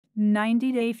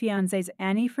90 Day Fiance's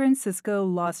Annie Francisco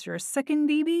lost her second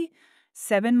baby,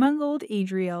 7-month-old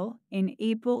Adriel, in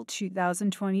April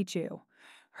 2022.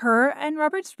 Her and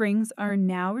Robert Springs are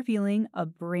now revealing a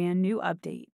brand new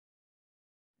update.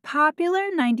 Popular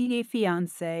 90 Day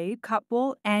Fiancé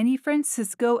couple Annie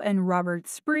Francisco and Robert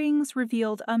Springs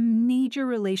revealed a major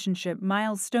relationship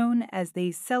milestone as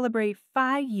they celebrate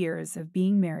 5 years of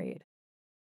being married.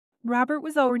 Robert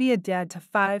was already a dad to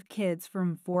 5 kids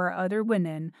from 4 other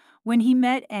women when he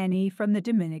met Annie from the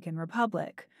Dominican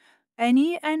Republic.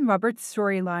 Annie and Robert's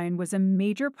storyline was a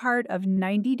major part of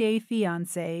 90 Day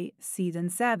Fiancé Season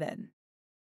 7.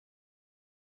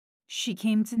 She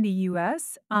came to the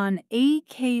U.S. on a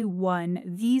K-1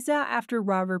 visa after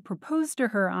Robert proposed to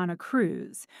her on a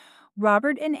cruise.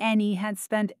 Robert and Annie had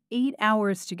spent 8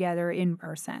 hours together in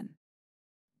person.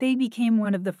 They became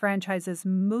one of the franchise's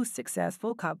most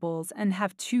successful couples and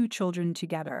have 2 children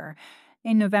together.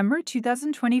 In November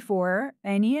 2024,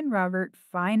 Annie and Robert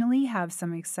finally have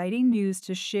some exciting news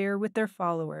to share with their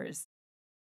followers.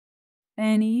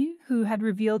 Annie, who had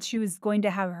revealed she was going to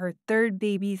have her 3rd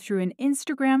baby through an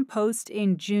Instagram post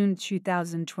in June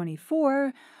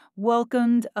 2024,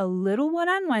 welcomed a little one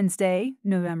on Wednesday,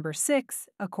 November 6,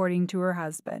 according to her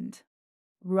husband.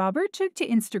 Robert took to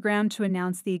Instagram to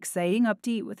announce the exciting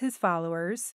update with his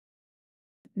followers.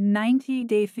 90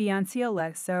 Day Fiancé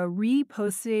Alexa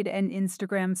reposted an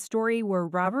Instagram story where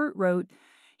Robert wrote,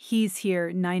 "He's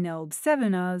here 9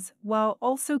 7 while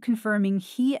also confirming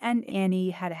he and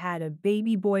Annie had had a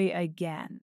baby boy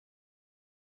again.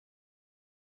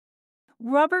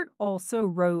 Robert also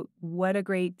wrote, "What a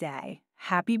great day.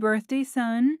 Happy birthday,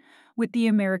 son," with the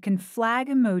American flag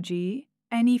emoji.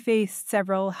 Annie faced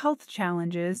several health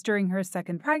challenges during her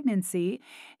second pregnancy,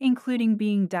 including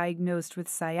being diagnosed with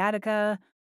sciatica.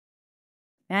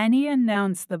 Annie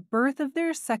announced the birth of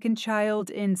their second child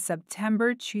in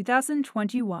September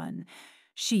 2021.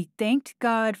 She thanked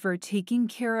God for taking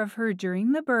care of her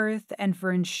during the birth and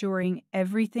for ensuring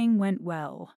everything went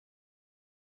well.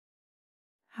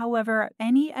 However,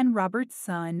 Annie and Robert's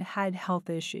son had health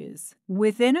issues.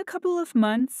 Within a couple of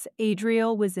months,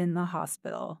 Adriel was in the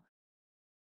hospital.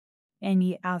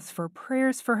 Annie asked for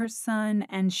prayers for her son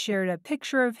and shared a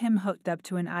picture of him hooked up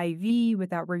to an IV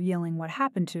without revealing what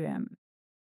happened to him.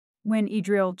 When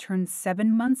Adriel turned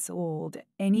 7 months old,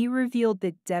 Annie revealed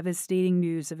the devastating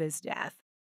news of his death.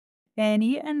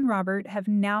 Annie and Robert have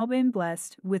now been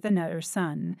blessed with another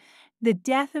son. The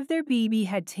death of their baby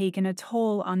had taken a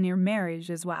toll on their marriage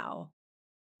as well.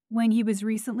 When he was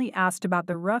recently asked about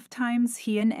the rough times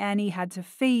he and Annie had to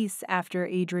face after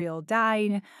Adriel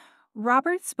died,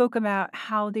 Robert spoke about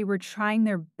how they were trying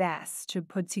their best to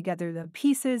put together the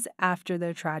pieces after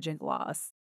the tragic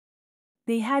loss.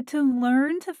 They had to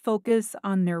learn to focus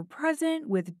on their present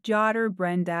with daughter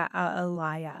Brenda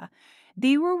Alaya.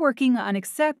 They were working on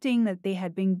accepting that they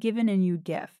had been given a new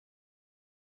gift.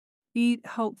 It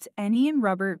helped Annie and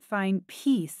Robert find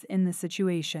peace in the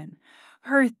situation.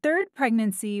 Her 3rd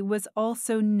pregnancy was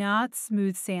also not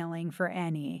smooth sailing for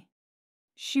Annie.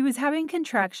 She was having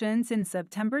contractions in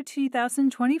September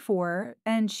 2024,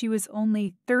 and she was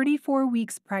only 34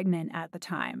 weeks pregnant at the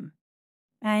time.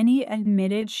 Annie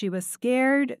admitted she was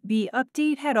scared. The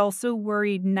update had also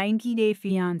worried 90 Day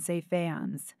Fiancé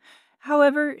fans.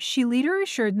 However, she later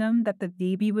assured them that the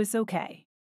baby was okay.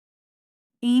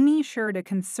 Amy shared a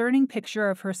concerning picture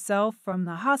of herself from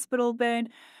the hospital bed,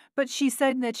 but she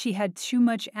said that she had too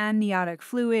much amniotic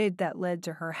fluid that led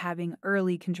to her having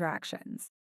early contractions.